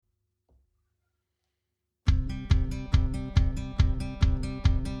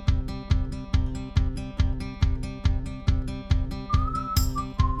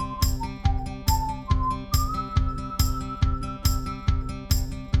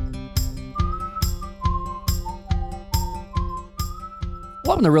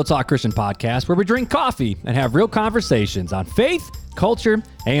Welcome to Real Talk Christian Podcast, where we drink coffee and have real conversations on faith, culture,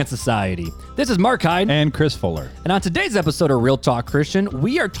 and society. This is Mark Hyde. And Chris Fuller. And on today's episode of Real Talk Christian,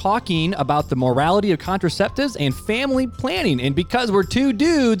 we are talking about the morality of contraceptives and family planning. And because we're two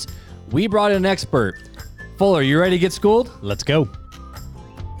dudes, we brought in an expert. Fuller, you ready to get schooled? Let's go.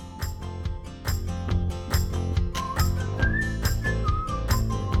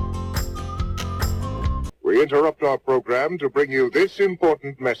 We interrupt our program to bring you this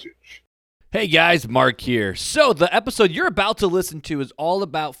important message. Hey guys, Mark here. So the episode you're about to listen to is all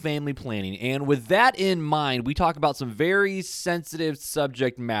about family planning, and with that in mind, we talk about some very sensitive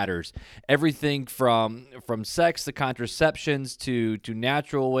subject matters. Everything from sex to contraceptions to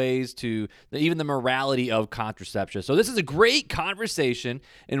natural ways to even the morality of contraception. So this is a great conversation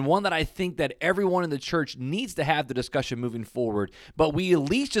and one that I think that everyone in the church needs to have the discussion moving forward. But we at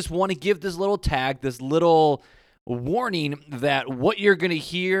least just want to give this little tag, this little warning that what you're going to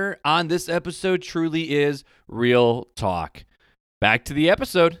hear on this episode truly is real talk. Back to the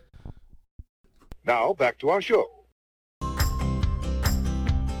episode. Now, back to our show.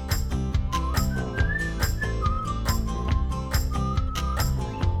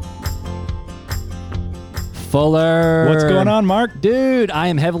 Fuller. What's going on, Mark? Dude, I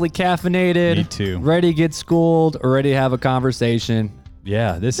am heavily caffeinated. Me too. Ready to get schooled, ready to have a conversation.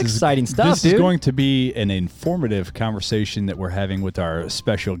 Yeah, this is exciting stuff, This dude. is going to be an informative conversation that we're having with our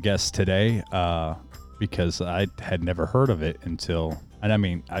special guest today, because I had never heard of it until, and I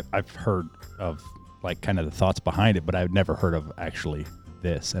mean, I've heard of like kind of the thoughts behind it, but I've never heard of actually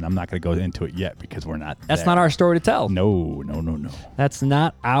this, and I'm not going to go into it yet because we're not. That's not our story to tell. No. That's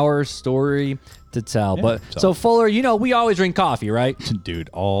not our story to tell. Yeah, But so Fuller, you know, we always drink coffee, right? Dude,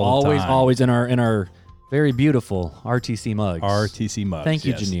 all the time. Always in our very beautiful RTC mugs. RTC mugs. Thank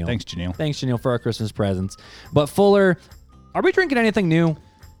you, yes. Janelle. Thanks, Janelle. Thanks, Janelle, for our Christmas presents. But Fuller, are we drinking anything new?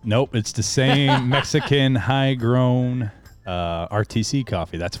 Nope, it's the same Mexican high-grown RTC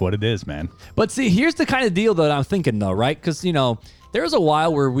coffee. That's what it is, man. But see, here's the kind of deal that I'm thinking, though, right? Because, you know, there was a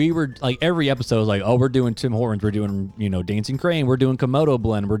while where we were, like, every episode was like, oh, we're doing Tim Hortons, we're doing, you know, Dancing Crane, we're doing Komodo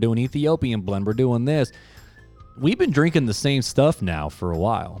blend, we're doing Ethiopian blend, we're doing this. We've been drinking the same stuff now for a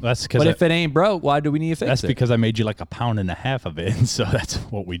while. That's because But if it ain't broke, why do we need to fix it? That's because I made you like a pound and a half of it, and so that's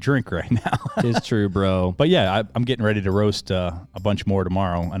what we drink right now. It's true, bro. But yeah, I'm getting ready to roast a bunch more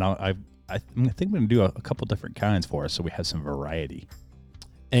tomorrow, and I think I'm going to do a couple different kinds for us, so we have some variety.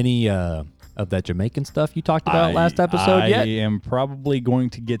 Any of that Jamaican stuff you talked about last episode yet? I am probably going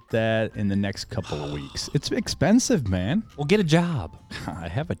to get that in the next couple of weeks. It's expensive, man. Well, get a job. I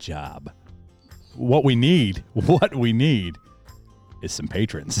have a job. What we need is some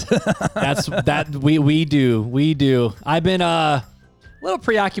patrons. We do. I've been a little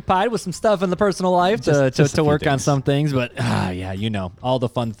preoccupied with some stuff in the personal life to work on some things, but yeah, you know, all the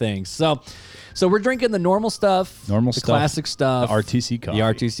fun things. So we're drinking the normal stuff, the classic stuff, the RTC coffee. The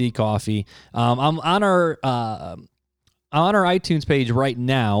RTC coffee. I'm on our iTunes page right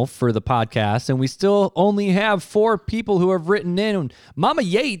now for the podcast, and we still only have 4 people who have written in. Mama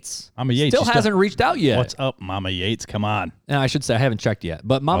Yates still hasn't reached out yet. What's up, Mama Yates? Come on. And I should say I haven't checked yet,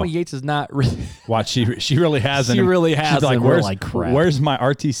 but Mama Yates is not really. Watch, she really hasn't. She really hasn't. She's like, we're like, crap. Where's my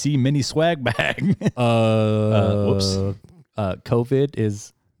RTC mini swag bag? Whoops. COVID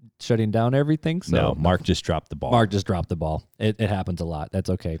is shutting down everything. So No, Mark just dropped the ball. Mark just dropped the ball. It happens a lot. That's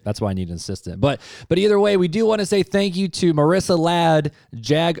okay. That's why I need an assistant. But either way, we do want to say thank you to Marissa Ladd,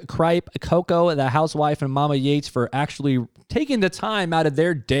 Jag Kripe, Coco, the housewife, and Mama Yates for actually taking the time out of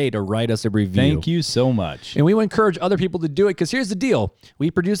their day to write us a review. Thank you so much. And we would encourage other people to do it because here's the deal.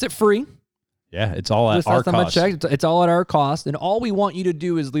 We produce it free. Yeah, it's all at our cost. It's all at our cost. And all we want you to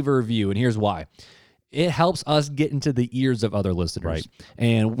do is leave a review. And here's why. It helps us get into the ears of other listeners. Right.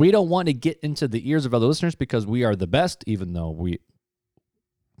 And we don't want to get into the ears of other listeners because we are the best, even though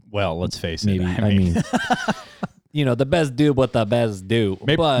well, let's face maybe, it. I mean, you know, the best do what the best do.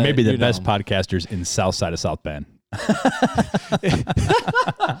 Maybe the best podcasters in South Side of South Bend.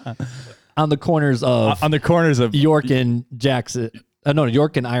 On the corners of York and Jackson. No,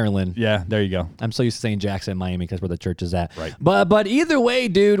 York and Ireland. Yeah, there you go. I'm so used to saying Jackson, Miami, because where the church is at. Right. But either way,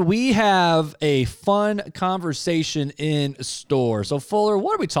 dude, we have a fun conversation in store. So, Fuller,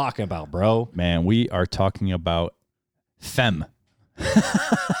 what are we talking about, bro? Man, we are talking about feminine.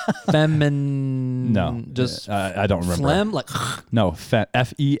 No, just I don't remember. phlegm, like No,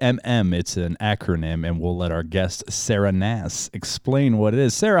 FEMM. It's an acronym, and we'll let our guest Sarah Nass explain what it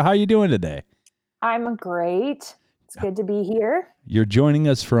is. Sarah, how are you doing today? I'm great. It's good to be here. You're joining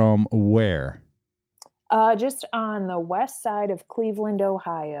us from where? Just on the west side of Cleveland,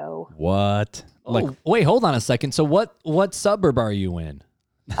 Ohio. What? wait, hold on a second. So what suburb are you in?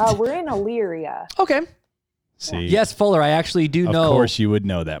 We're in Elyria. Okay. See, Yes, Fuller, I actually do of know. course you would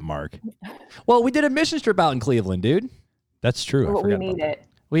know that, Mark. Well, we did a mission trip out in Cleveland, dude. That's true. I But we forgot need about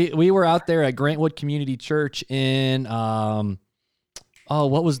that. it. We were out there at Grantwood Community Church in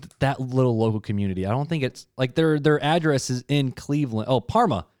what was that little local community? I don't think it's like their address is in Cleveland. Oh,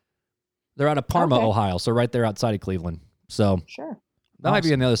 Parma. They're out of Parma, Okay. Ohio, so right there outside of Cleveland. So Sure. that might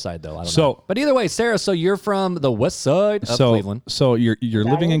be on the other side though. I don't So- know. But either way, Sarah, so you're from the west side of Cleveland. So you're That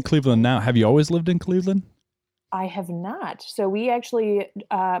living in is- Cleveland now. Have you always lived in Cleveland? I have not. So we actually,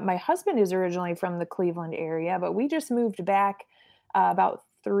 my husband is originally from the Cleveland area, but we just moved back about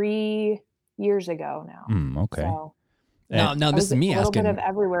 3 years ago now. Okay. So Now I this was is me a little asking. bit of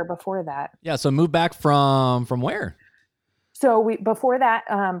everywhere before that. Yeah, so move back from where? So before that,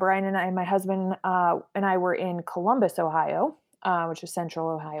 Brian and I, my husband and I were in Columbus, Ohio, which is central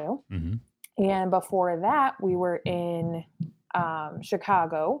Ohio. hmm And before that, we were in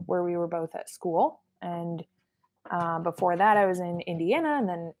Chicago, where we were both at school. And before that, I was in Indiana, and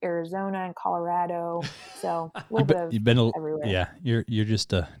then Arizona and Colorado. So a little bit of You've been everywhere. yeah. You're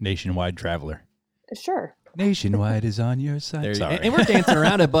just a nationwide traveler. Sure. Nationwide is on your side. There you- Sorry. and we're dancing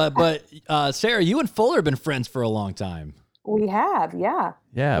around it, but Sarah, you and Fuller have been friends for a long time. We have, yeah.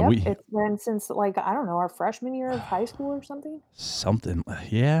 yeah, Yep, it's been since I don't know, our freshman year of high school or something. something.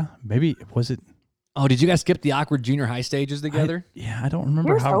 Yeah, maybe was it? Oh, did you guys skip the awkward junior high stages together? I don't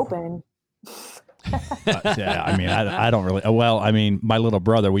remember Here's how. hoping. Yeah, I mean, I don't really. Well, I mean, my little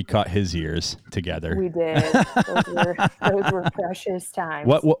brother, we caught his ears together. We did. Those were precious times.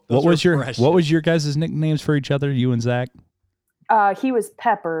 What Those was were your precious. what was your guys' nicknames for each other? You and Zach. He was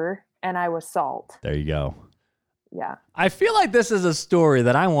Pepper and I was Salt. There you go. Yeah. I feel like this is a story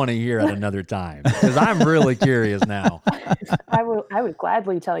that I want to hear at another time because I'm really curious now. I would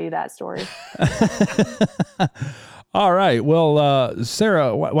gladly tell you that story. All right. Well,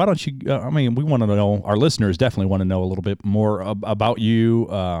 Sarah, why don't you? I mean, we want to know. Our listeners definitely want to know a little bit more about you.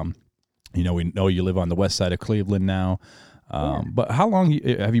 We know you live on the west side of Cleveland now. But how long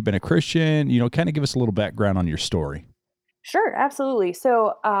have you been a Christian? Kind of give us a little background on your story. Sure, absolutely.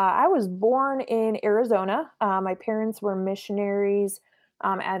 So I was born in Arizona. My parents were missionaries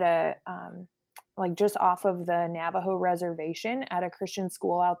at a just off of the Navajo reservation at a Christian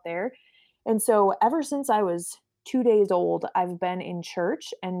school out there. And so ever since I was 2 days old, I've been in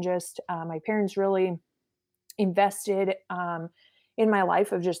church, and just my parents really invested in my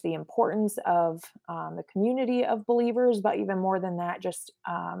life of just the importance of the community of believers, but even more than that, just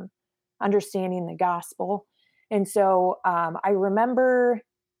understanding the gospel. And so I remember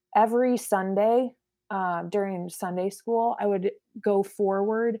every Sunday during Sunday school, I would go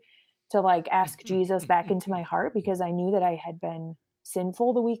forward to ask Jesus back into my heart, because I knew that I had been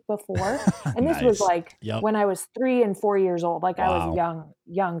sinful the week before. And this was Yep. when I was 3 and 4 years old, I was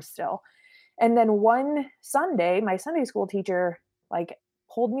young still. And then one Sunday, my Sunday school teacher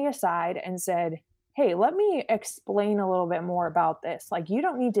pulled me aside and said, "Hey, let me explain a little bit more about this. You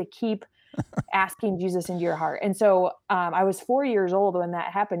don't need to keep asking Jesus into your heart." And so I was 4 years old when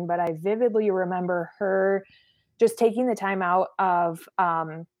that happened, but I vividly remember her just taking the time out of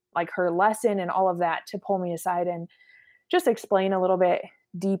her lesson and all of that to pull me aside and just explain a little bit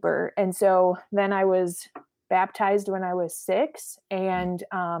deeper. And so then I was baptized when I was 6, and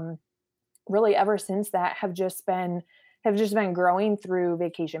really ever since that have just been growing through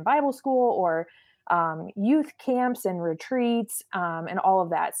Vacation Bible School or youth camps and retreats and all of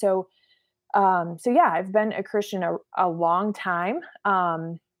that. So yeah, I've been a Christian a long time,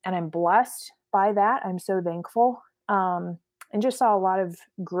 and I'm blessed by that. I'm so thankful, and just saw a lot of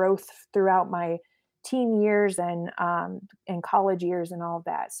growth throughout my teen years and college years and all of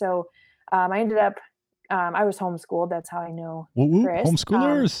that. So I ended up, I was homeschooled. That's how I know Woo-woo, Chris.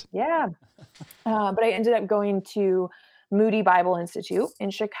 homeschoolers. Yeah. But I ended up going to Moody Bible Institute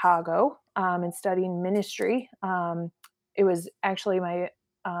in Chicago and studying ministry. It was actually my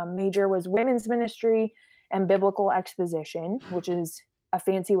major was women's ministry and biblical exposition, which is a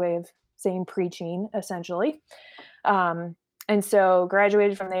fancy way of saying preaching, essentially. And so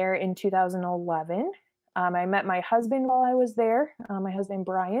graduated from there in 2011. I met my husband while I was there, my husband,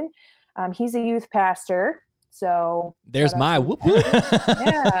 Brian. He's a youth pastor. So There's my whoop whoop.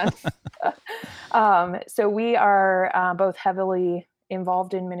 yeah. So we are both heavily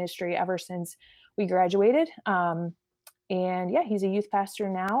involved in ministry ever since we graduated. And yeah, he's a youth pastor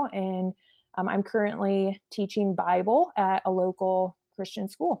now. And I'm currently teaching Bible at a local Christian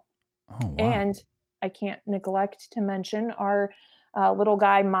school. Oh, wow. And I can't neglect to mention our little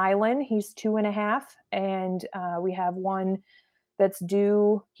guy, Mylan. He's 2.5. And we have one that's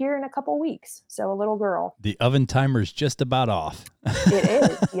due here in a couple weeks. So a little girl. The oven timer's just about off.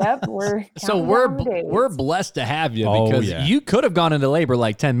 It is. Yep. We're So counting we're down the days. we're blessed to have you Oh, because yeah. you could have gone into labor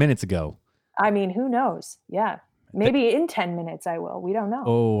like 10 minutes ago. I mean, who knows? Yeah. Maybe in 10 minutes I will. We don't know.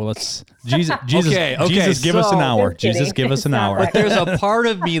 Oh, let's Jesus, Okay, Jesus, give us an so- hour. Just kidding. Jesus, give us an It's not hour. like- There's a part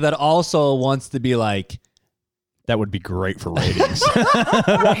of me that also wants to be like, That would be great for ratings.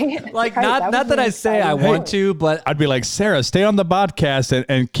 Right? like Right, not would that be I say I exciting. want to, but I'd be like, Sarah, stay on the podcast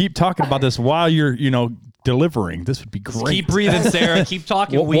and keep talking about this while you're, delivering. This would be great. keep breathing, Sarah. Keep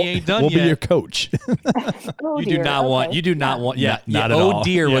talking. We ain't done we'll yet. be your coach. Oh, You do dear. not want. Okay. You do not want. Yeah, Not yeah. at Oh all.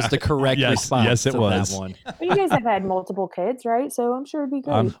 dear was Yeah. the correct Yes, response. yes, it to was. that one. But you guys have had multiple kids, right? So I'm sure it'd be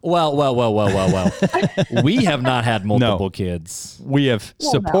great. Well. We have not had multiple kids. We have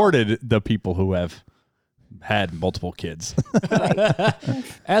Well, no. supported the people who have had multiple kids.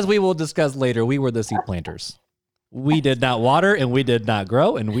 As we will discuss later, we were the seed planters. We did not water, and we did not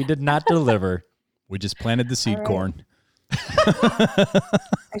grow, and we did not deliver. We just planted the seed All right. corn.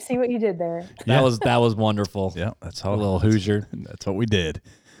 I see what you did there. That was wonderful. Yeah, that's A how little Hoosier. That's what we did.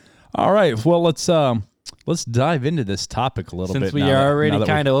 All right. Well, let's dive into this topic a little bit. Since we now that- already now that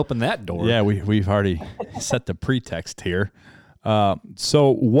kind of opened that door. Yeah, we've already set the pretext here.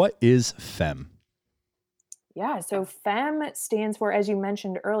 So what is FEM? Yeah, so FEM stands for, as you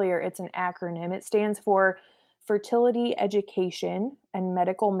mentioned earlier, it's an acronym. It stands for Fertility Education and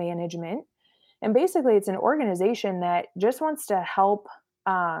Medical Management. And basically, it's an organization that just wants to help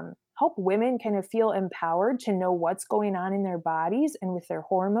women kind of feel empowered to know what's going on in their bodies and with their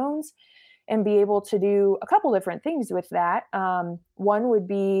hormones, and be able to do a couple different things with that. One would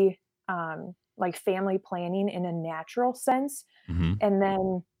be like family planning in a natural sense, Mm-hmm. and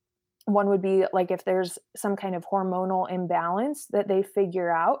then one would be like if there's some kind of hormonal imbalance that they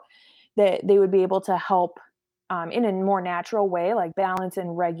figure out, that they would be able to help in a more natural way, like balance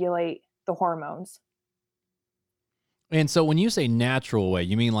and regulate the hormones. And so when you say natural way,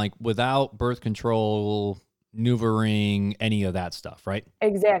 you mean like without birth control, NuvaRing, any of that stuff, right?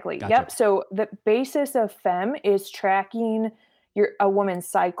 Exactly. Gotcha. Yep. So the basis of FEM is tracking a woman's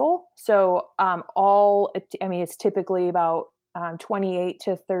cycle. So it's typically about 28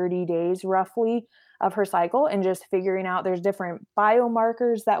 to 30 days roughly of her cycle, and just figuring out there's different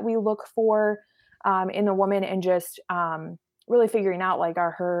biomarkers that we look for in the woman, and just really figuring out, like,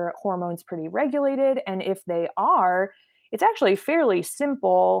 are her hormones pretty regulated? And if they are, it's actually fairly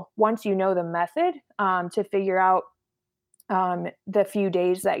simple once you know the method to figure out the few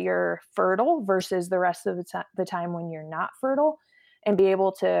days that you're fertile versus the rest of the time when you're not fertile, and be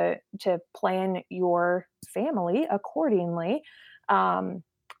able to plan your family accordingly.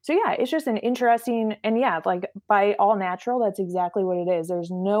 So yeah, it's just an interesting, and yeah, like by all natural, that's exactly what it is.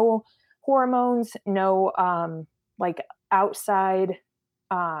 There's no hormones, no like outside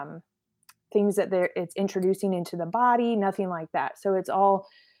things that it's introducing into the body, nothing like that. So it's all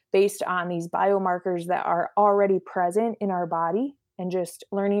based on these biomarkers that are already present in our body, and just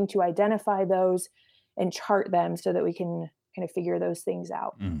learning to identify those and chart them so that we can kind of figure those things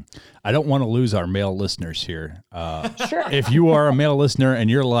out. I don't want to lose our male listeners here. Sure. If you are a male listener and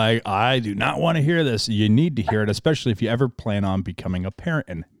you're like, I do not want to hear this, you need to hear it, especially if you ever plan on becoming a parent,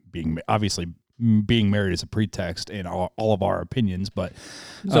 and being married is a pretext in all of our opinions. But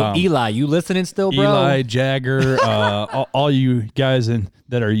So Eli, you listening still, bro? Eli, Jagger, all you guys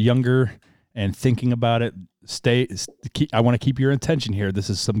that are younger and thinking about it, I want to keep your attention here. This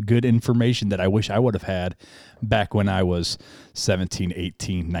is some good information that I wish I would have had back when I was 17,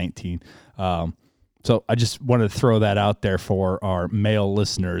 18, 19. So I just wanted to throw that out there for our male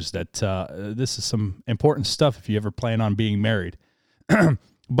listeners, that this is some important stuff if you ever plan on being married.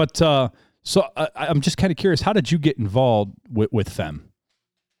 But so I'm just kind of curious, how did you get involved with FEM?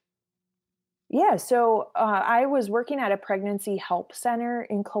 Yeah, so I was working at a pregnancy help center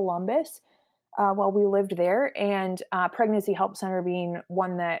in Columbus while we lived there, and pregnancy help center being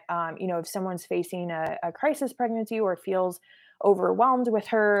one that, if someone's facing a crisis pregnancy or feels overwhelmed with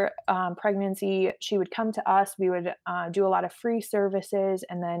her pregnancy, she would come to us. We would do a lot of free services,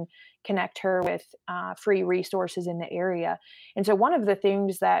 and then connect her with free resources in the area. And so one of the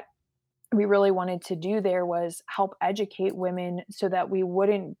things that we really wanted to do there was help educate women, so that we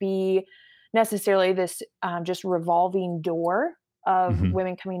wouldn't be necessarily this just revolving door of Mhm.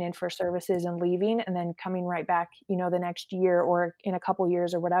 women coming in for services and leaving, and then coming right back, the next year or in a couple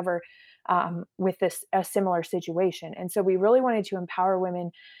years or whatever, with a similar situation. And so we really wanted to empower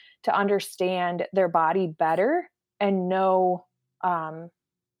women to understand their body better, and know,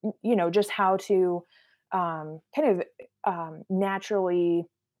 just how to kind of naturally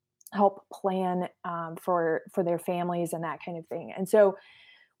help plan for their families and that kind of thing. And so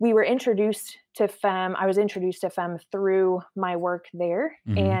we were introduced to FEM. I was introduced to FEM through my work there,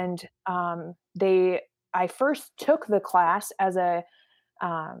 Hmm. and I first took the class as a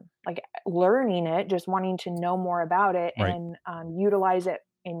like learning it, just wanting to know more about it Right. and utilize it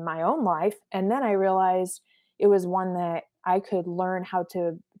in my own life. And then I realized it was one that I could learn how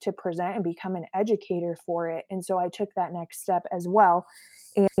to present and become an educator for it. And so I took that next step as well.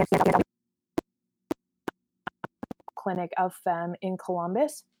 And clinic of FEM in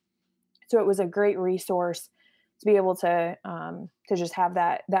Columbus. So it was a great resource to be able to just have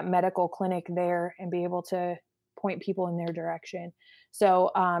that medical clinic there and be able to point people in their direction.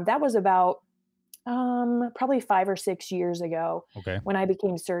 So that was about probably 5 or 6 years ago Okay. when I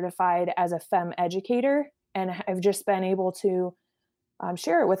became certified as a FEM educator, and I've just been able to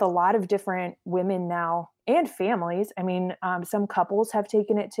share it with a lot of different women now and families. I mean, some couples have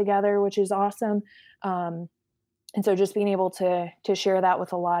taken it together, which is awesome. Um, and so just being able to share that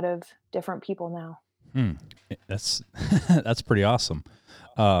with a lot of different people now. Hmm. That's that's pretty awesome.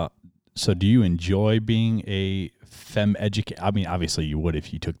 Uh, so do you enjoy being a fem educator? I mean, obviously you would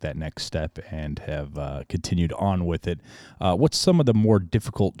if you took that next step and have continued on with it. What's some of the more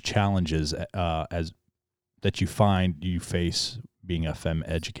difficult challenges as that you find you face being a fem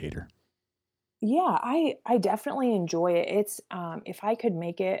educator? Yeah, I definitely enjoy it. It's if I could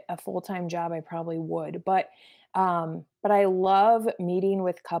make it a full-time job, I probably would. But I love meeting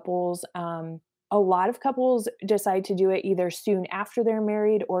with couples. A lot of couples decide to do it either soon after they're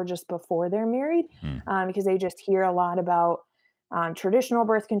married or just before they're married, Hmm. because they just hear a lot about traditional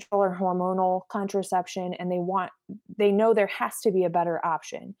birth control or hormonal contraception, and they know there has to be a better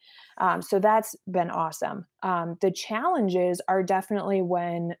option. So that's been awesome. The challenges are definitely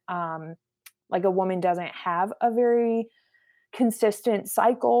when like a woman doesn't have a very consistent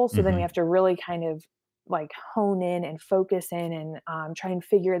cycle. So then we Hmm. have to really kind of like hone in and focus in and try and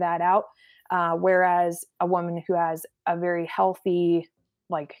figure that out. Whereas a woman who has a very healthy,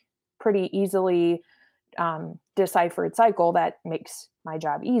 like pretty easily deciphered cycle, that makes my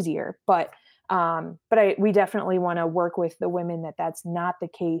job easier. But we definitely want to work with the women that's not the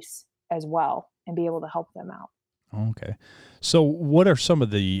case as well and be able to help them out. Okay. So what are some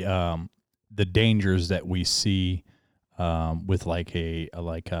of the dangers that we see with like a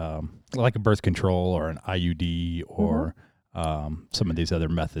birth control or an IUD Mhm. or some of these other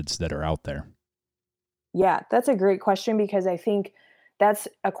methods that are out there? Yeah, that's a great question because I think that's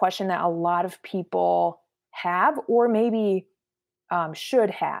a question that a lot of people have or maybe should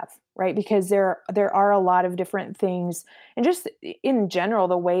have, right? Because there are a lot of different things, and just in general,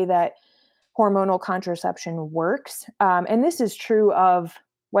 the way that hormonal contraception works. And this is true of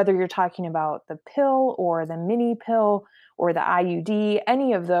whether you're talking about the pill or the mini pill or the IUD.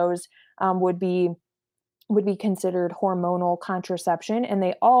 Any of those would be considered hormonal contraception, and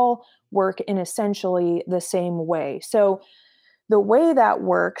they all work in essentially the same way. So the way that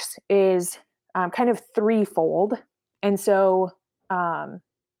works is kind of threefold. And so um,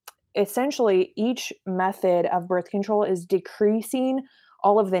 essentially, each method of birth control is decreasing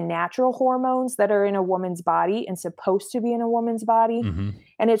all of the natural hormones that are in a woman's body and supposed to be in a woman's body. Mm-hmm.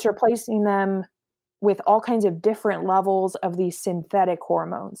 And it's replacing them with all kinds of different levels of these synthetic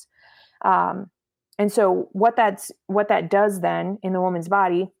hormones. Um, and so what that does then in the woman's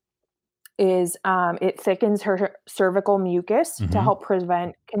body is it thickens her cervical mucus to Mm-hmm. help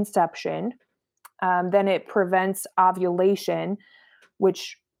prevent conception. Then it prevents ovulation,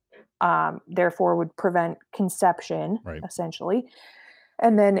 which therefore would prevent conception, Right. essentially.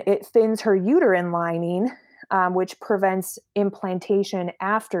 And then it thins her uterine lining, which prevents implantation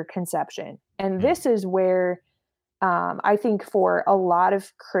after conception. And Mm. this is where I think for a lot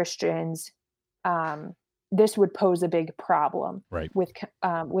of Christians, um, this would pose a big problem Right. with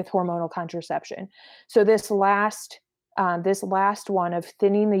hormonal contraception. So this last one of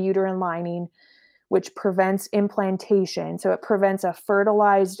thinning the uterine lining, which prevents implantation, so it prevents a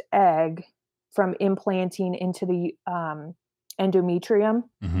fertilized egg from implanting into the endometrium,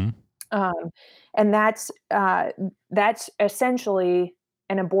 Mm-hmm. um, and that's essentially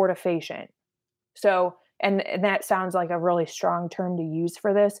an abortifacient. So, and that sounds like a really strong term to use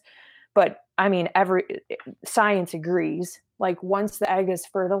for this, but I mean, every science agrees. Like once the egg is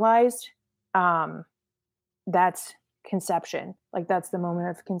fertilized, um, that's conception. Like that's the moment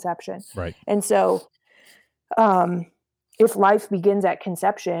of conception. Right. And so, um, if life begins at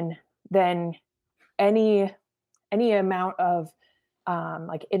conception, then any any amount of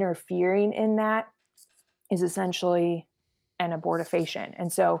like interfering in that is essentially an abortifacient,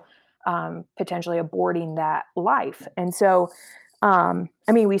 and so potentially aborting that life. And so I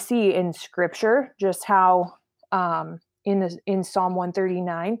mean, we see in scripture just how in Psalm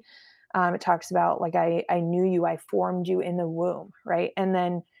 139, it talks about like, I knew you, I formed you in the womb, right? And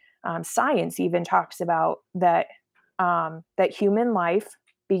then science even talks about that, that human life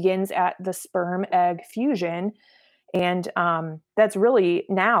begins at the sperm egg fusion. And that's really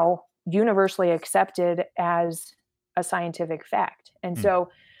now universally accepted as a scientific fact. And so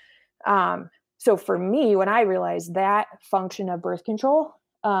for me, when I realized that function of birth control,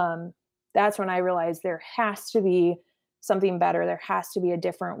 that's when I realized there has to be something better. There has to be a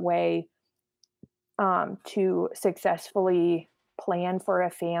different way to successfully plan for a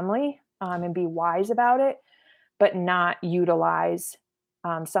family and be wise about it, but not utilize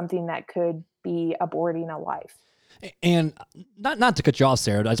something that could be aborting a life. And not to cut you off,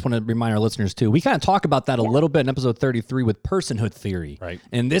 Sarah, I just want to remind our listeners too, we kind of talk about that a little bit in episode 33 with personhood theory. Right.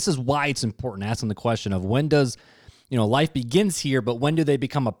 And this is why it's important, asking the question of when does, life begins here, but when do they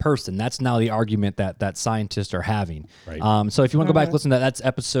become a person? That's now the argument that scientists are having. Right. So if you want to go back and listen to that, that's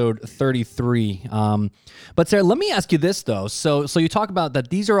episode 33. But Sarah, let me ask you this though. So you talk about that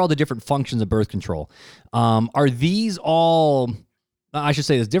these are all the different functions of birth control. Are these all, I should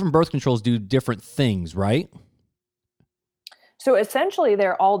say this, different birth controls do different things, right? So essentially,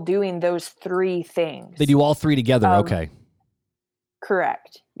 they're all doing those three things. They do all three together. Okay.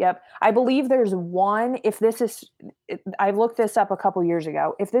 Correct. Yep. I believe there's one, I looked this up a couple years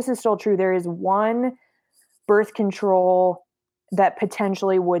ago. If this is still true, there is one birth control that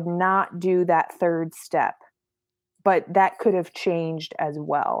potentially would not do that third step, but that could have changed as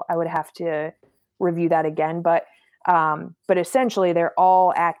well. I would have to review that again, but essentially they're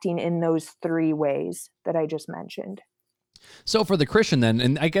all acting in those three ways that I just mentioned. So for the Christian then,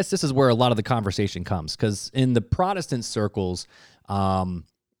 and I guess this is where a lot of the conversation comes, because in the Protestant circles,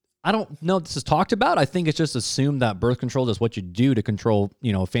 I don't know if this is talked about. I think it's just assumed that birth control is what you do to control,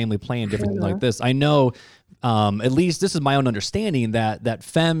 family planning, different things like this. I know, at least this is my own understanding, that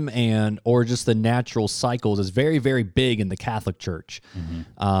fem or just the natural cycles is very, very big in the Catholic Church,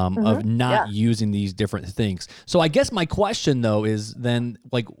 of not using these different things. So I guess my question though is then,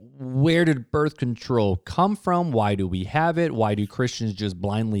 like, where did birth control come from? Why do we have it? Why do Christians just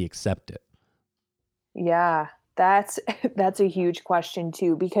blindly accept it? Yeah, that's a huge question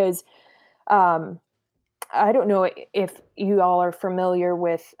too, because I don't know if you all are familiar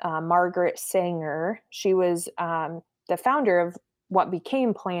with Margaret Sanger. She was the founder of what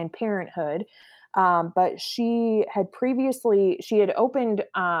became Planned Parenthood, but she had opened,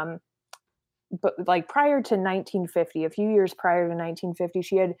 but like prior to 1950, a few years prior to 1950,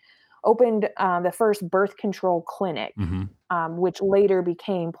 she had opened the first birth control clinic, which later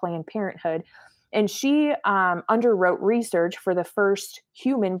became Planned Parenthood. And she underwrote research for the first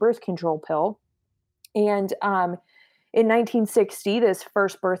human birth control pill. And in 1960, this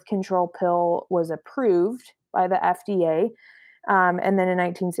first birth control pill was approved by the FDA. And then in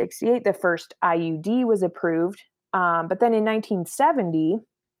 1968, the first IUD was approved. But then in 1970,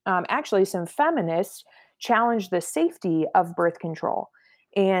 actually some feminists challenged the safety of birth control.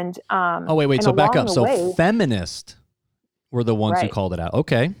 And wait. So back up. So feminist were the ones who Right. called it out.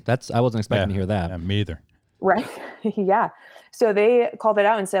 Okay. I wasn't expecting to hear that. Yeah, me either. Right. Yeah. So they called it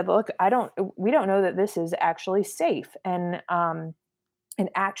out and said, look, we don't know that this is actually safe and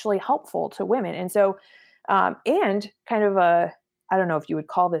actually helpful to women. And so, and kind of I don't know if you would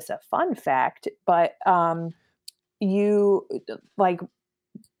call this a fun fact, but you like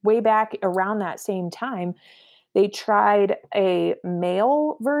way back around that same time, they tried a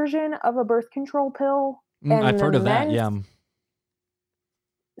male version of a birth control pill. And I've heard of that. Yeah.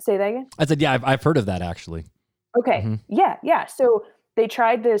 Say that again? I said, yeah, I've heard of that actually. Okay. Yeah. So they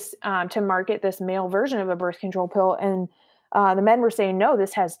tried this to market this male version of a birth control pill. And the men were saying, no,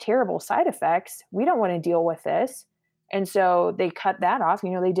 this has terrible side effects. We don't want to deal with this. And so they cut that off.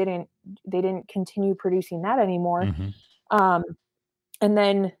 They didn't continue producing that anymore. And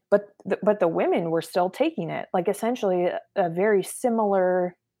then, but the women were still taking it, like essentially a very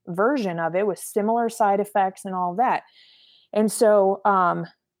similar version of it with similar side effects and all of that. And so,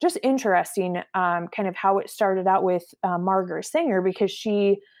 just interesting, kind of how it started out with Margaret Sanger, because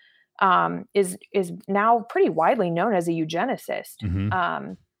she is now pretty widely known as a eugenicist.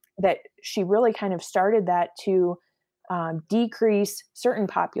 That she really kind of started that to decrease certain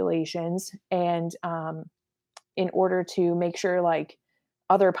populations, and in order to make sure like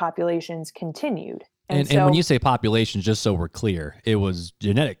other populations continued. And when you say populations, just so we're clear, it was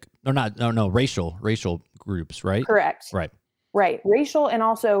genetic or not? No, racial groups, right? Correct. Right. Racial, and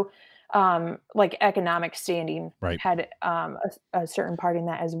also like economic standing Right. had a certain part in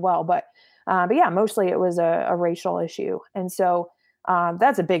that as well. But But yeah, mostly it was a racial issue. And so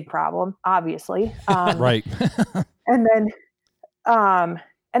that's a big problem, obviously. Right. And then, um,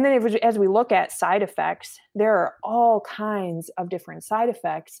 as we look at side effects, there are all kinds of different side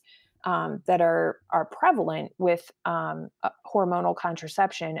effects that are prevalent with hormonal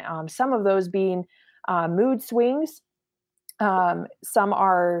contraception. Some of those being mood swings. Some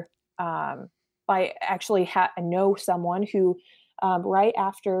are I actually know someone who right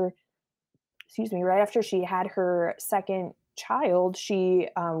after she had her second child, she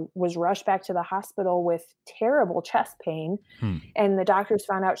was rushed back to the hospital with terrible chest pain. Hmm. And the doctors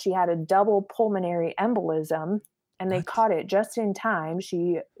found out she had a double pulmonary embolism, and they What? caught it just in time.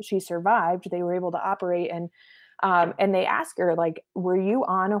 She survived. They were able to operate, and they asked her, like, were you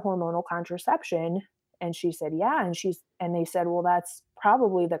on a hormonal contraception? And she said, yeah. And they said, well, that's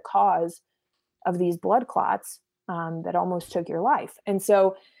probably the cause of these blood clots that almost took your life. And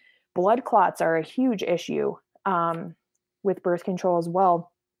so blood clots are a huge issue with birth control as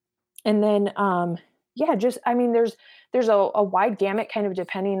well. And then, there's a wide gamut, kind of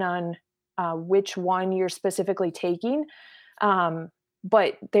depending on which one you're specifically taking.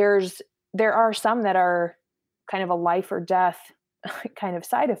 But there are some that are kind of a life or death kind of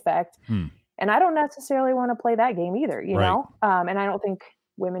side effect. And I don't necessarily want to play that game either, you Right. know? And I don't think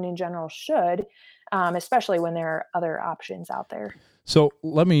women in general should, especially when there are other options out there. So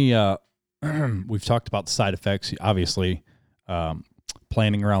let me, we've talked about the side effects. Obviously,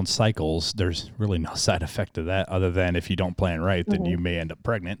 planning around cycles, there's really no side effect to that other than if you don't plan right, then you may end up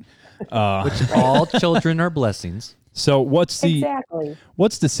pregnant. Which all children are blessings. So what's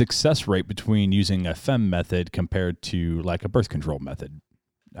the success rate between using a FEM method compared to like a birth control method?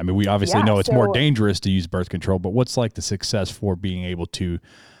 I mean, we obviously know it's more dangerous to use birth control, but what's like the success for being able to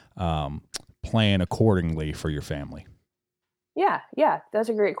plan accordingly for your family? Yeah, that's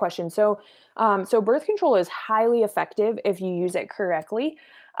a great question. So birth control is highly effective if you use it correctly.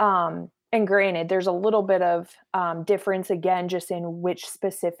 And granted, there's a little bit of difference again, just in which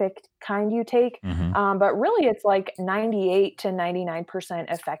specific kind you take. But really, it's like 98 to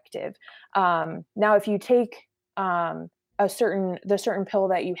 99% effective. Now, if you take the certain pill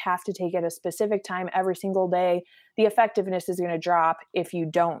that you have to take at a specific time every single day, the effectiveness is going to drop if you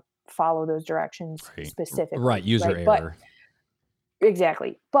don't follow those directions specifically. Right, user error.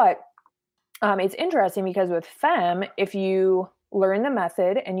 Exactly. But it's interesting because with FEM, if you learn the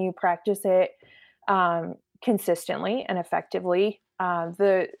method and you practice it consistently and effectively,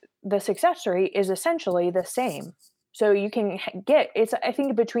 the success rate is essentially the same. So you can it's, I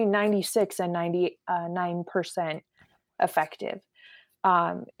think, between 96 and 99% effective.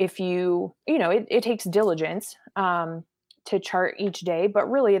 If it takes diligence to chart each day, but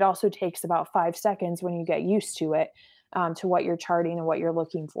really it also takes about 5 seconds when you get used to it, to what you're charting and what you're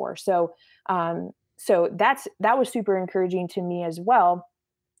looking for. So that was super encouraging to me as well,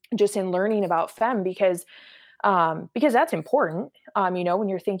 just in learning about FEM, because that's important. When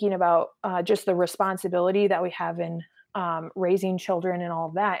you're thinking about just the responsibility that we have in raising children and all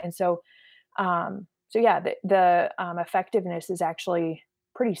of that. And so the effectiveness is actually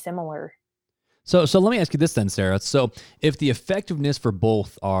pretty similar. So let me ask you this then, Sarah. So if the effectiveness for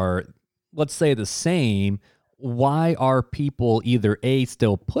both are, let's say, the same, why are people either A,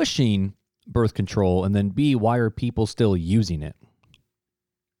 still pushing birth control, and then B, why are people still using it?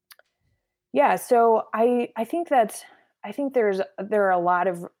 Yeah, so I think there are a lot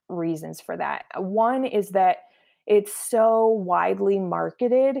of reasons for that. One is that it's so widely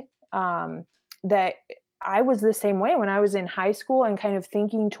marketed, that I was the same way when I was in high school and kind of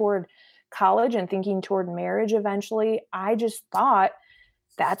thinking toward college and thinking toward marriage eventually. I just thought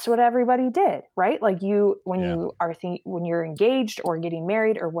that's what everybody did, right? Like when you're engaged or getting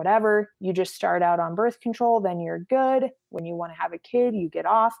married or whatever, you just start out on birth control, then you're good. When you want to have a kid, you get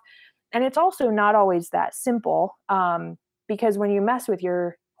off. And it's also not always that simple, because when you mess with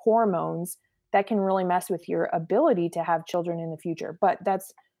your hormones, that can really mess with your ability to have children in the future. But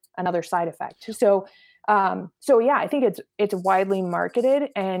that's another side effect. So yeah, I think it's widely marketed,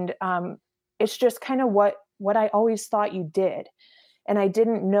 and it's just kind of what I always thought you did. And I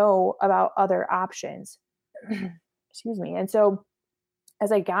didn't know about other options. Excuse me. And so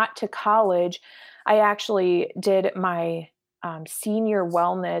as I got to college, I actually did my senior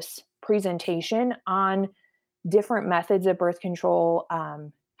wellness presentation on different methods of birth control,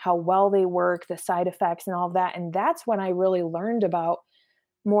 how well they work, the side effects and all of that. And that's when I really learned about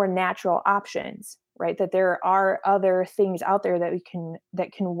more natural options, right? That there are other things out there that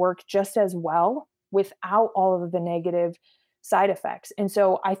can work just as well without all of the negative side effects. And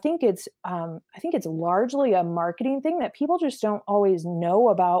so I think it's largely a marketing thing that people just don't always know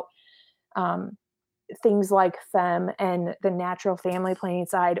about things like FEMM and the natural family planning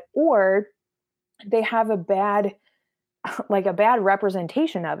side, or they have a bad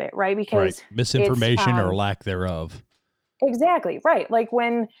representation of it, right? Because misinformation or lack thereof. Exactly. Right. Like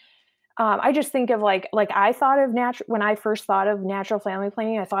when I just think of like I thought of when I first thought of natural family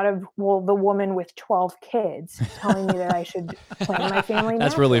planning, I thought of, well, the woman with 12 kids telling me that I should plan my family.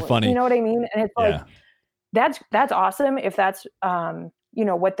 That's naturally. Really funny. You know what I mean? And it's like, that's awesome. If that's,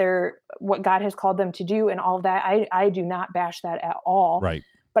 what God has called them to do and all of that. I do not bash that at all. Right.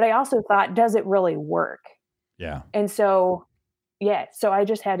 But I also thought, does it really work? Yeah. And so, so I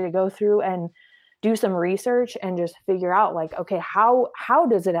just had to go through and do some research and just figure out like, okay, how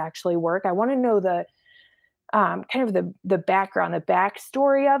does it actually work? I want to know the kind of the background, the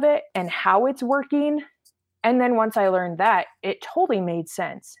backstory of it and how it's working. And then once I learned that, it totally made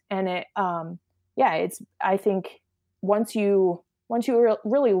sense. And it, I think once you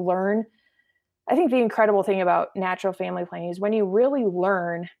really learn, I think the incredible thing about natural family planning is when you really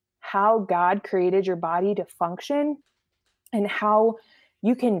learn how God created your body to function and how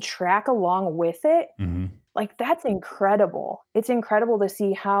you can track along with it. Mm-hmm. Like that's incredible. It's incredible to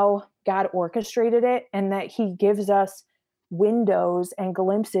see how God orchestrated it and that he gives us windows and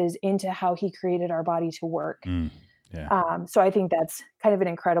glimpses into how he created our body to work. So I think that's kind of an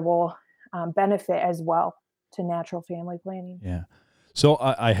incredible benefit as well to natural family planning. Yeah. So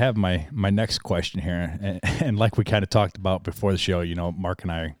I have my next question here. And like we kind of talked about before the show, Mark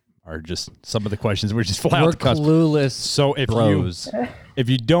and I are just some of the questions we're just flying. We're clueless. So if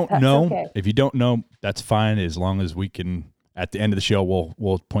you don't know, that's fine. As long as we can, at the end of the show,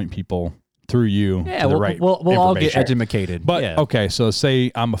 we'll point people through you. Yeah, we'll all get educated. But okay, so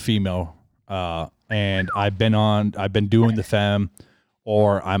say I'm a female, and I've been doing the FEMM,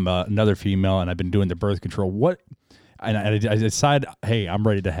 or I'm another female and I've been doing the birth control. And I decide, hey, I'm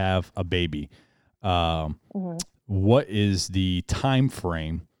ready to have a baby. What is the time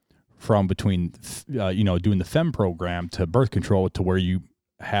frame from between, doing the FEMM program to birth control to where you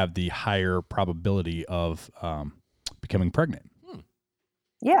have the higher probability of becoming pregnant?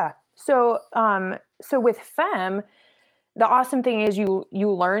 Yeah. So with FEMM, the awesome thing is you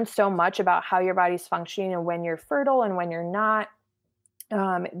learn so much about how your body's functioning and when you're fertile and when you're not.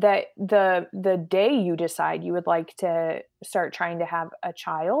 That the day you decide you would like to start trying to have a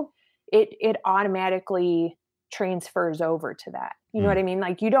child, it automatically transfers over to that. You know what I mean?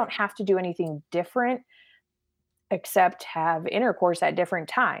 Like you don't have to do anything different except have intercourse at different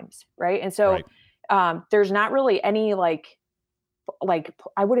times. Right. And so, there's not really any like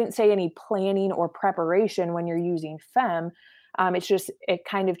I wouldn't say any planning or preparation when you're using FEMM. It's just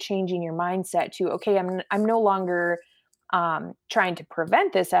kind of changing your mindset to, okay, I'm no longer trying to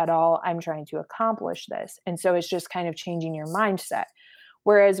prevent this at all. I'm trying to accomplish this. And so it's just kind of changing your mindset.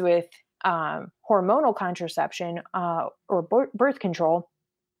 Whereas with hormonal contraception or birth control,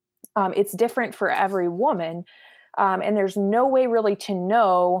 it's different for every woman. And there's no way really to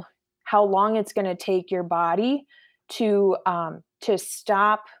know how long it's going to take your body to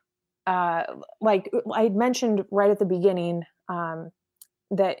stop. Like I mentioned right at the beginning,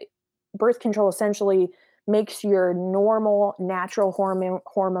 that birth control essentially makes your normal natural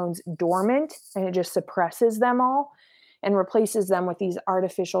hormones dormant, and it just suppresses them all and replaces them with these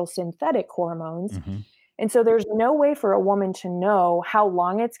artificial synthetic hormones. And so there's no way for a woman to know how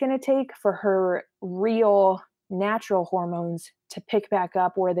long it's going to take for her real natural hormones to pick back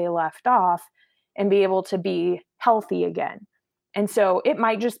up where they left off and be able to be healthy again. And so it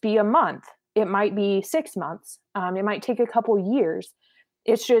might just be a month. It might be 6 months. It might take a couple years.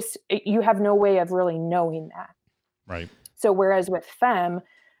 It's just, you have no way of really knowing that. Right. So whereas with FEMM,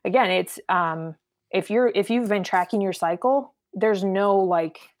 again, it's, if you've been tracking your cycle, there's no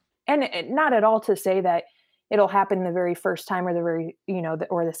and not at all to say that it'll happen the very first time or the very,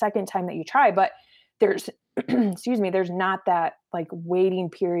 or the second time that you try, but there's, there's not that waiting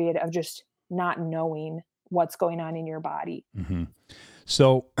period of just not knowing what's going on in your body.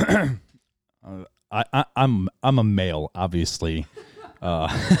 So I'm a male, obviously.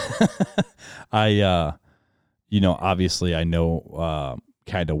 Obviously I know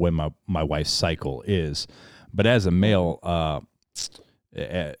kind of when my wife's cycle is, but as a male,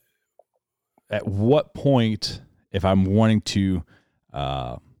 at what point, if I'm wanting to,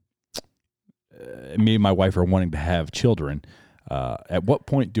 me and my wife are wanting to have children, at what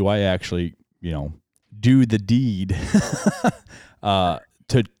point do I actually, do the deed to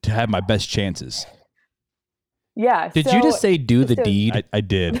have my best chances? Yeah. Did you just say do the deed? I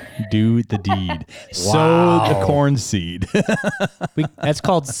did. Do the deed. Sow the corn seed. That's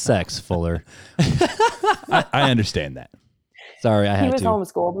called sex, Fuller. I understand that. Sorry, I had he was to.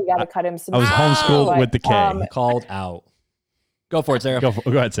 homeschooled. We got to cut him some. I was homeschooled but, with the K. Called out. Go for it, Sarah. Go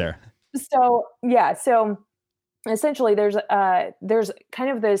ahead, Sarah. So essentially there's kind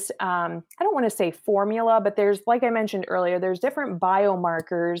of this, I don't want to say formula, but there's, like I mentioned earlier, there's different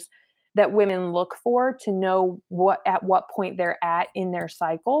biomarkers that women look for to know at what point they're at in their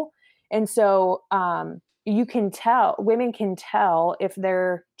cycle. And so, women can tell if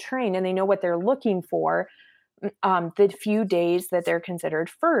they're trained and they know what they're looking for, the few days that they're considered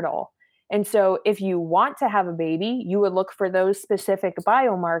fertile. And so if you want to have a baby, you would look for those specific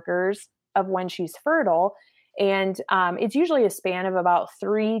biomarkers of when she's fertile. And it's usually a span of about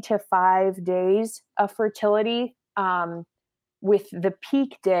 3 to 5 days of fertility, with the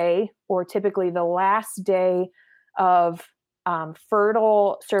peak day, or typically the last day of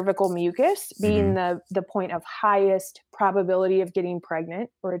fertile cervical mucus being the point of highest probability of getting pregnant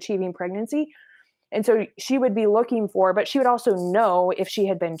or achieving pregnancy. And so she would be looking for, but she would also know, if she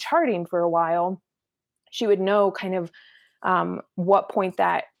had been charting for a while, she would know kind of what point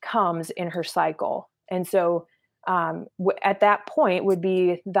that comes in her cycle. And so at that point would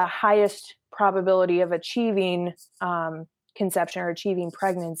be the highest probability of achieving conception or achieving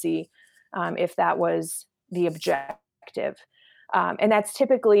pregnancy, if that was the objective. And that's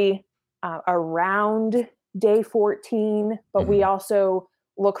typically around day 14, but we also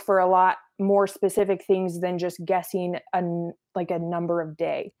look for a lot more specific things than just guessing a number of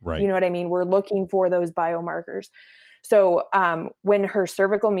day. Right. You know what I mean? We're looking for those biomarkers. So when her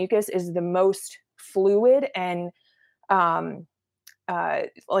cervical mucus is the most fluid and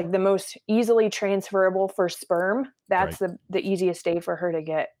like the most easily transferable for sperm, that's the easiest day for her to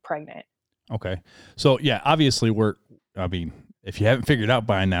get pregnant. Okay. So yeah, obviously if you haven't figured out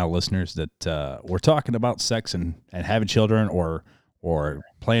by now, listeners, that we're talking about sex and having children or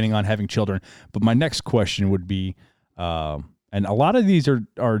planning on having children. But my next question would be, and a lot of these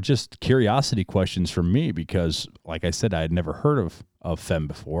are just curiosity questions from me, because like I said, I had never heard of FEM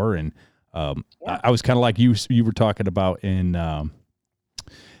before. And I was kind of like you were talking about in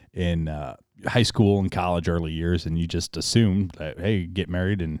high school and college early years, and you just assumed that, hey, get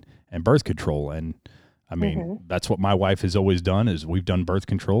married and birth control. And I mean, that's what my wife has always done, is we've done birth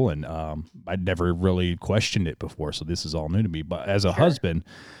control, and I'd never really questioned it before. So this is all new to me. But as a husband,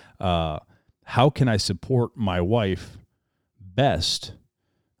 how can I support my wife best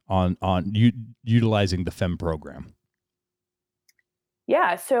on utilizing the FEM program?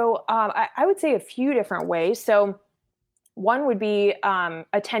 Yeah. So I would say a few different ways. So one would be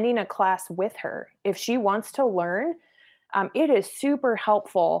attending a class with her. If she wants to learn, it is super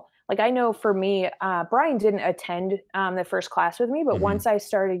helpful. Like, I know for me, Brian didn't attend the first class with me, but once I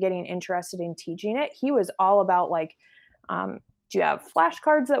started getting interested in teaching it, he was all about like, do you have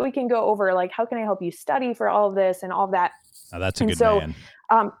flashcards that we can go over? Like, how can I help you study for all of this and all of that? Now that's a good man.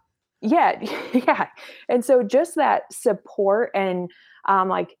 Yeah. And so just that support and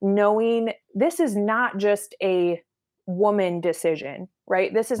like knowing this is not just a woman decision,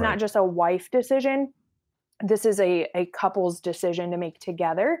 right? This is not just a wife decision. This is a couple's decision to make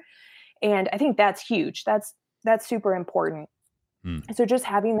together. And I think that's huge. That's super important. So just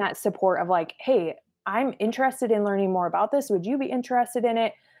having that support of like, hey, I'm interested in learning more about this. Would you be interested in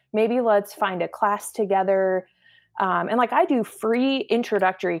it? Maybe let's find a class together. And like, I do free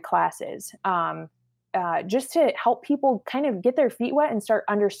introductory classes just to help people kind of get their feet wet and start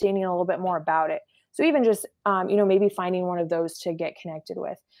understanding a little bit more about it. So even just, maybe finding one of those to get connected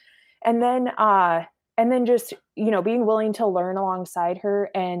with. And then just, being willing to learn alongside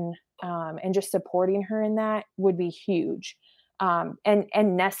her and just supporting her in that would be huge,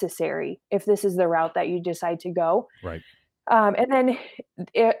 and necessary if this is the route that you decide to go. Right. And then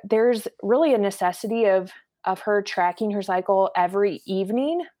there's really a necessity of her tracking her cycle every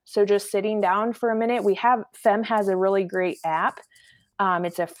evening. So just sitting down for a minute. FEM has a really great app.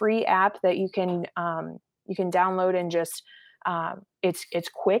 It's a free app that you can download and just, it's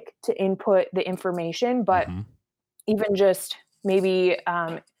quick to input the information, but even just maybe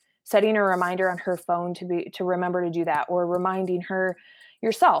setting a reminder on her phone to remember to do that, or reminding her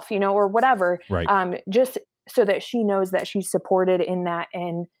yourself, or whatever, just so that she knows that she's supported in that,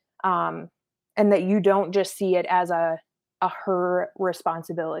 and that you don't just see it as a her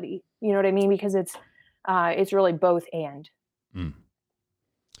responsibility. You know what I mean? Because it's really both and.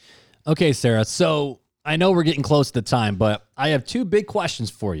 Okay, Sarah. So I know we're getting close to the time, but I have two big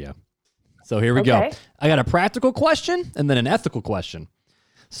questions for you. So here we go. I got a practical question and then an ethical question.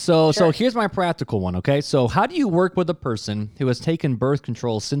 So here's my practical one, okay? So how do you work with a person who has taken birth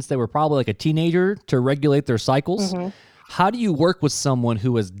control since they were probably like a teenager to regulate their cycles? how do you work with someone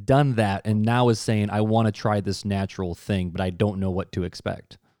who has done that and now is saying, I want to try this natural thing, but I don't know what to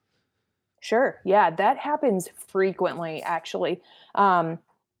expect? Sure. Yeah, that happens frequently, actually.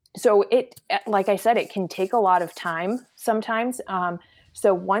 So like I said, it can take a lot of time sometimes.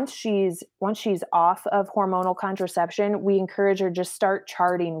 So once she's off of hormonal contraception, we encourage her just start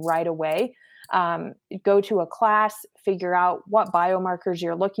charting right away. Go to a class, figure out what biomarkers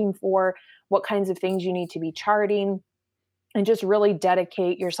you're looking for, what kinds of things you need to be charting, and just really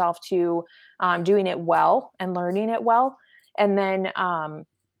dedicate yourself to doing it well and learning it well. And then,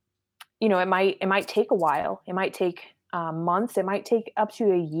 it might take a while. It might take months. It might take up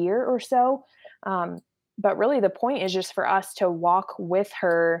to a year or so. But really, the point is just for us to walk with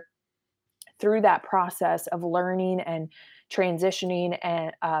her through that process of learning and transitioning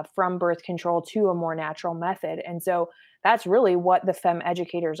and from birth control to a more natural method. And so that's really what the FEM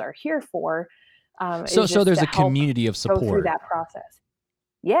educators are here for. So there's a community of support go through that process.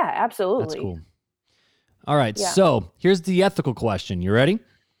 Yeah, absolutely. That's cool. All right. Yeah. So here's the ethical question. You ready?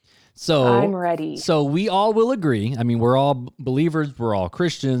 So I'm ready. So we all will agree. I mean, we're all believers. We're all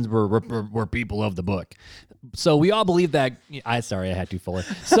Christians. We're people of the book. So we all believe that. I had to fuller.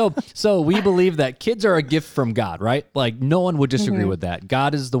 So we believe that kids are a gift from God, right? Like no one would disagree with that.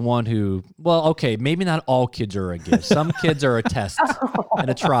 God is the one who. Well, okay, maybe not all kids are a gift. Some kids are a test and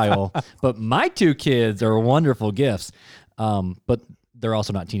a trial. But my 2 kids are wonderful gifts. But they're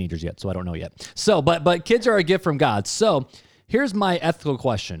also not teenagers yet, so I don't know yet. So, but kids are a gift from God. So here's my ethical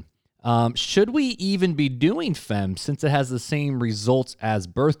question. Should we even be doing FEM since it has the same results as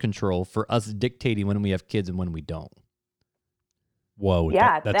birth control for us dictating when we have kids and when we don't? Whoa,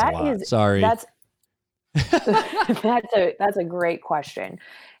 yeah, that's a lot. Sorry. That's a great question,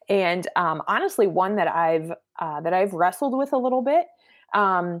 and honestly, one that I've wrestled with a little bit.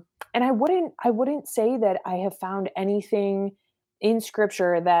 And I wouldn't say that I have found anything in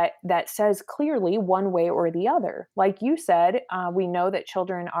scripture that says clearly one way or the other. Like you said, we know that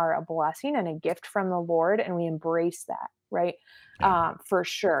children are a blessing and a gift from the Lord, and we embrace that, right? Yeah. For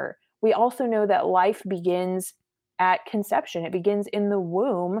sure. We also know that life begins at conception. It begins in the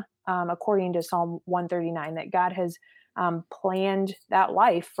womb, according to Psalm 139, that God has planned that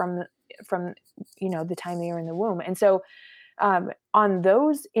life from the time they were in the womb. And so in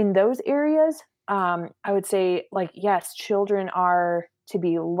those areas, I would say, like, yes, children are to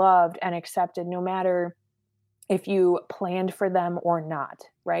be loved and accepted no matter if you planned for them or not,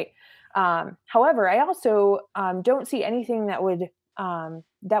 right? However, I also don't see anything that would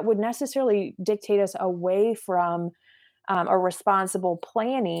necessarily dictate us away from a responsible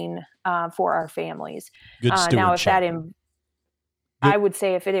planning for our families. Good stewardship. I would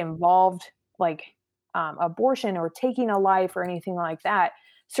say if it involved like abortion or taking a life or anything like that,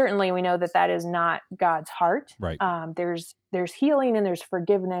 certainly we know that is not God's heart. Right. There's healing and there's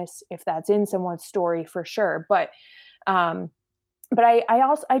forgiveness if that's in someone's story for sure. But I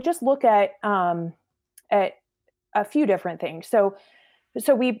just look at a few different things. So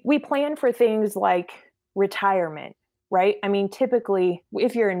we plan for things like retirement, right? I mean, typically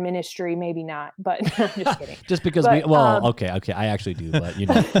if you're in ministry, maybe not, but I'm just kidding. Just because okay. I actually do, but you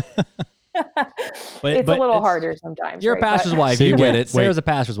know. It's a little harder sometimes. You're a pastor's wife. You get it. Sarah's a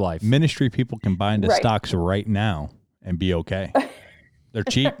pastor's wife. Ministry people can buy into stocks right now and be okay. They're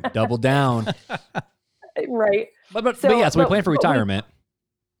cheap. Double down. Right. But yes, we plan for retirement.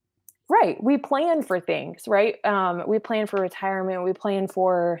 We plan for things, right? We plan for retirement. We plan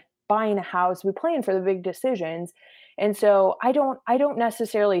for buying a house. We plan for the big decisions. And so I don't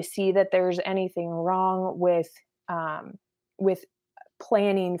necessarily see that there's anything wrong with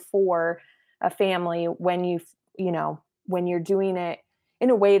planning for a family when when you're doing it in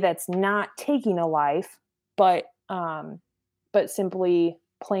a way that's not taking a life, but simply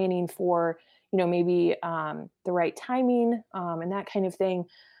planning for, maybe the right timing and that kind of thing.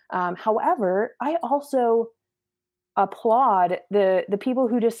 However, I also applaud the people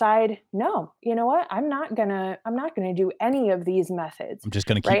who decide, no, you know what? I'm not gonna do any of these methods. I'm just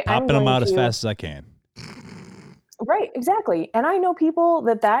gonna keep popping them out as fast as I can. Right, exactly. And I know people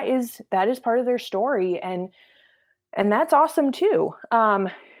that is part of their story, and that's awesome too.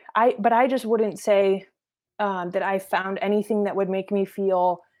 I just wouldn't say that I found anything that would make me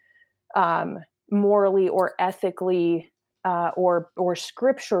feel morally or ethically or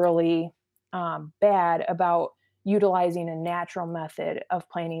scripturally bad about utilizing a natural method of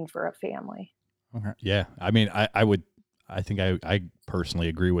planning for a family. Okay. Yeah, I mean, I think I personally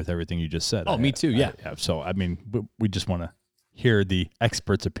agree with everything you just said. Oh, me too. Yeah. So, I mean, we just want to hear the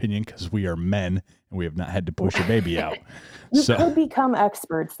expert's opinion because we are men and we have not had to push a baby out. You could become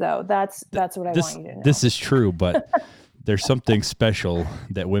experts, though. That's what I want you to know. This is true, but there's something special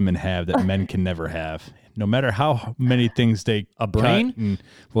that women have that men can never have. No matter how many things they A brain? cut and,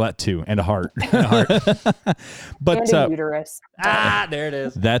 well, that too, and a heart. And But a uterus. There it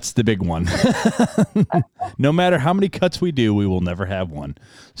is. that's the big one. No matter how many cuts we do, we will never have one.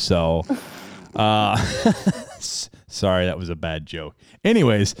 So, sorry, that was a bad joke.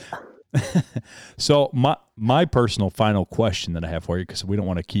 Anyways, so my personal final question that I have for you, because we don't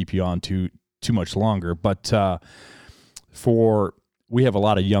want to keep you on too much longer, but we have a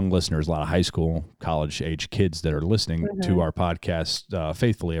lot of young listeners, a lot of high school, college age kids that are listening to our podcast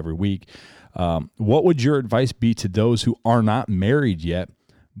faithfully every week. What would your advice be to those who are not married yet,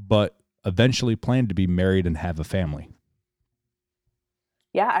 but eventually plan to be married and have a family?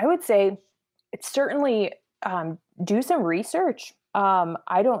 Yeah, I would say it's certainly do some research.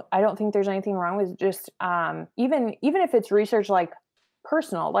 I don't think there's anything wrong with just even if it's research like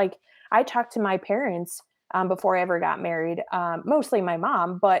personal. Like I talked to my parents before I ever got married, mostly my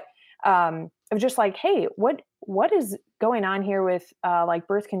mom, but it was just like, hey, what is going on here with like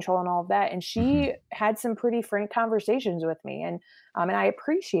birth control and all of that? And she had some pretty frank conversations with me, and I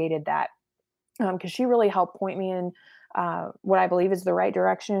appreciated that because she really helped point me in what I believe is the right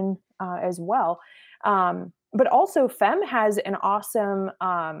direction as well. But also, Femme has an awesome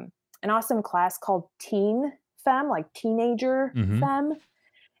class called Teen Femme, like teenager Femme.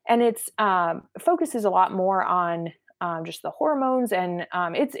 And it's focuses a lot more on just the hormones, and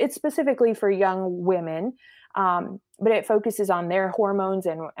it's specifically for young women, but it focuses on their hormones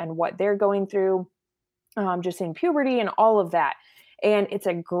and what they're going through, just in puberty and all of that. And it's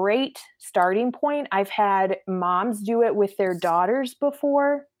a great starting point. I've had moms do it with their daughters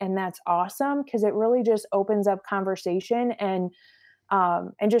before, and that's awesome because it really just opens up conversation and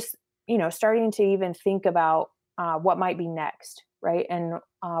just starting to even think about what might be next. Right. And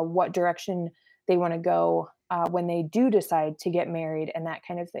what direction they want to go when they do decide to get married and that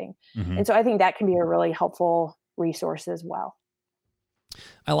kind of thing. And so I think that can be a really helpful resource as well.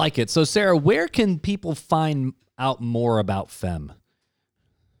 I like it. So Sarah, where can people find out more about Femme?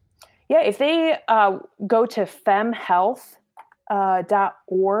 Yeah, if they go to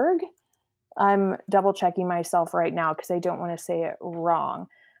femhealth.org, I'm double checking myself right now because I don't want to say it wrong.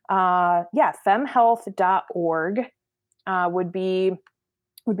 Femhealth.org. Would be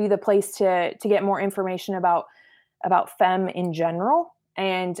the place to get more information about Femme in general,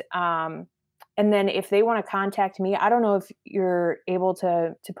 and then if they want to contact me, I don't know if you're able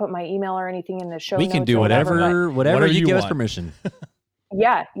to put my email or anything in the show. We can do whatever you give us permission.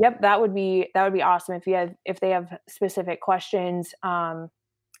 Yeah, yep, that would be awesome if they have specific questions and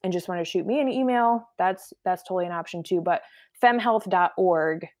just want to shoot me an email. That's totally an option too. But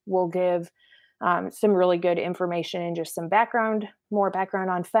femhealth.org will give some really good information and just some more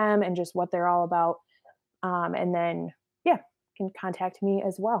background on Femme and just what they're all about. And then, you can contact me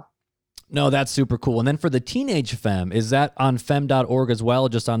as well. No, that's super cool. And then for the teenage Femme, is that on femme.org as well,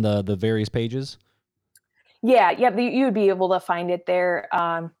 just on the various pages? Yeah, yep. You would be able to find it there.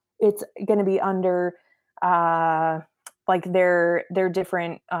 It's going to be under like their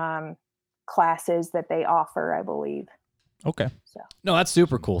different classes that they offer, I believe. Okay. So. No, that's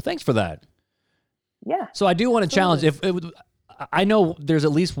super cool. Thanks for that. Yeah. So I do want to challenge I know there's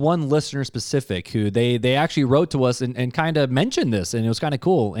at least one listener specific who they actually wrote to us and kind of mentioned this, and it was kind of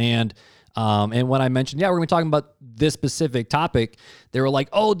cool. And when I mentioned, we're going to be talking about this specific topic, they were like,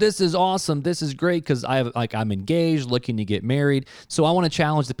 oh, this is awesome. This is great because I'm engaged, looking to get married. So I want to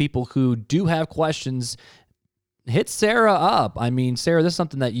challenge the people who do have questions. Hit Sarah up. I mean, Sarah, this is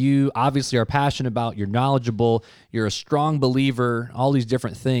something that you obviously are passionate about. You're knowledgeable. You're a strong believer, all these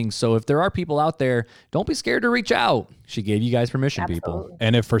different things. So if there are people out there, don't be scared to reach out. She gave you guys permission, Absolutely. people.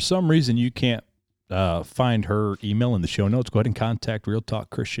 And if for some reason you can't find her email in the show notes, go ahead and contact Real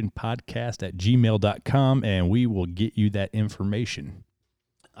Talk Christian Podcast at gmail.com, and we will get you that information.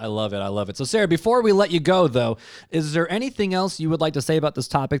 I love it. So Sarah, before we let you go, though, is there anything else you would like to say about this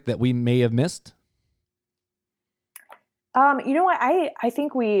topic that we may have missed? You know what? I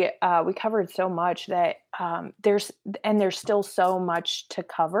think we covered so much that there's still so much to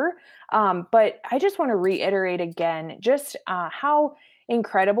cover. But I just want to reiterate again just how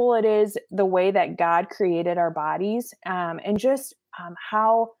incredible it is the way that God created our bodies, and just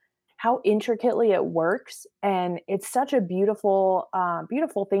how intricately it works. And it's such a beautiful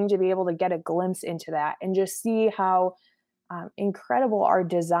thing to be able to get a glimpse into that and just see how incredible our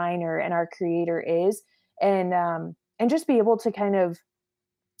designer and our creator is. And just be able to kind of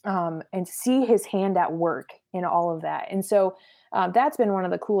and see his hand at work in all of that. And so that's been one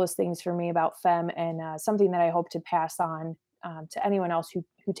of the coolest things for me about Femme, and something that I hope to pass on to anyone else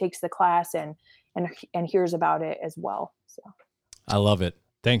who takes the class and and hears about it as well. So I love it.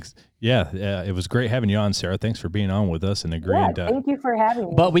 Thanks. Yeah, it was great having you on, Sarah. Thanks for being on with us and agreeing to. Thank you for having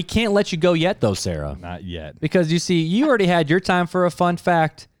me. But we can't let you go yet, though, Sarah. Not yet. Because you see, you already had your time for a fun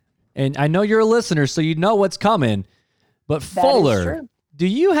fact, and I know you're a listener, so you know what's coming. But That Fuller, is true. do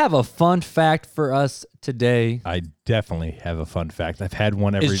you have a fun fact for us today? I definitely have a fun fact. I've had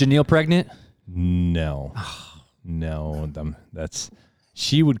one every. Is Janelle pregnant? No, no.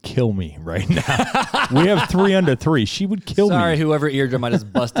 She would kill me right now. We have 3 under 3. She would kill me. Sorry, whoever eardrum I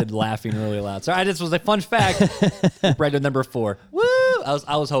just busted laughing really loud. Sorry, this was a fun fact. Pregnant number 4. Woo!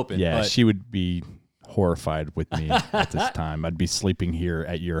 I was hoping. Yeah, but she would be horrified with me at this time. I'd be sleeping here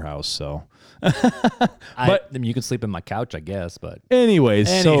at your house, so. I mean, you can sleep in my couch, I guess. But anyways,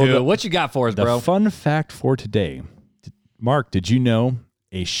 anywho, what you got for us, the bro? fun fact for today. Mark, did you know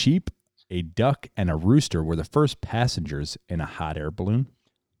a sheep, a duck, and a rooster were the first passengers in a hot air balloon?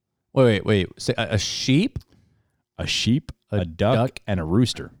 Wait. Say, a sheep? A sheep, a duck, and a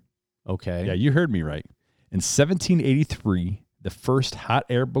rooster. Okay. Yeah, you heard me right. In 1783, the first hot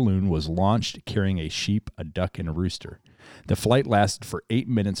air balloon was launched carrying a sheep, a duck, and a rooster. The flight lasted for 8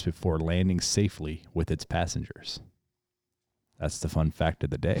 minutes before landing safely with its passengers. That's the fun fact of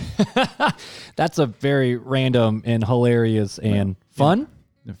the day. That's a very random and hilarious and fun.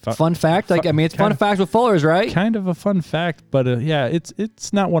 Fun fact. Like, I mean, it's fun facts with Fullers, right? Kind of a fun fact, but yeah,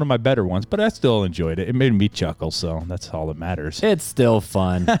 it's not one of my better ones, but I still enjoyed it. It made me chuckle, so that's all that matters. It's still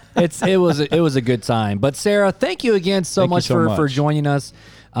fun. It was a good time. But Sarah, thank you again so much for joining us.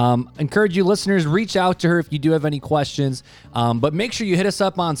 Encourage you listeners, reach out to her if you do have any questions. But make sure you hit us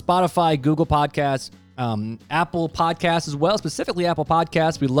up on Spotify, Google Podcasts, Apple Podcasts as well, specifically Apple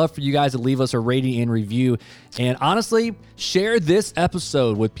Podcasts. We'd love for you guys to leave us a rating and review. And honestly, share this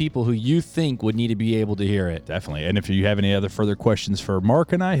episode with people who you think would need to be able to hear it. Definitely. And if you have any other further questions for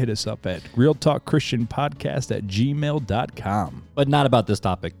Mark and I, hit us up at realtalkchristianpodcast@gmail.com. But not about this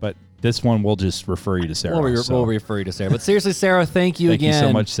topic. But this one, we'll just refer you to Sarah. We'll refer you to Sarah. But seriously, Sarah, thank you again. Thank you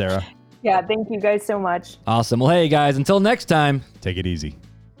so much, Sarah. Yeah, thank you guys so much. Awesome. Well, hey, guys, until next time. Take it easy.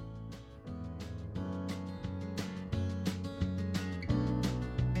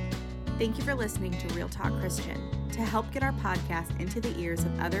 Thank you for listening to Real Talk Christian. To help get our podcast into the ears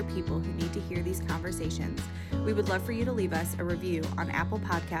of other people who need to hear these conversations, we would love for you to leave us a review on Apple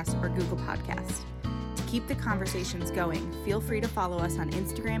Podcasts or Google Podcasts. To keep the conversations going, feel free to follow us on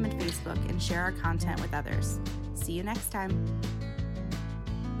Instagram and Facebook and share our content with others. See you next time.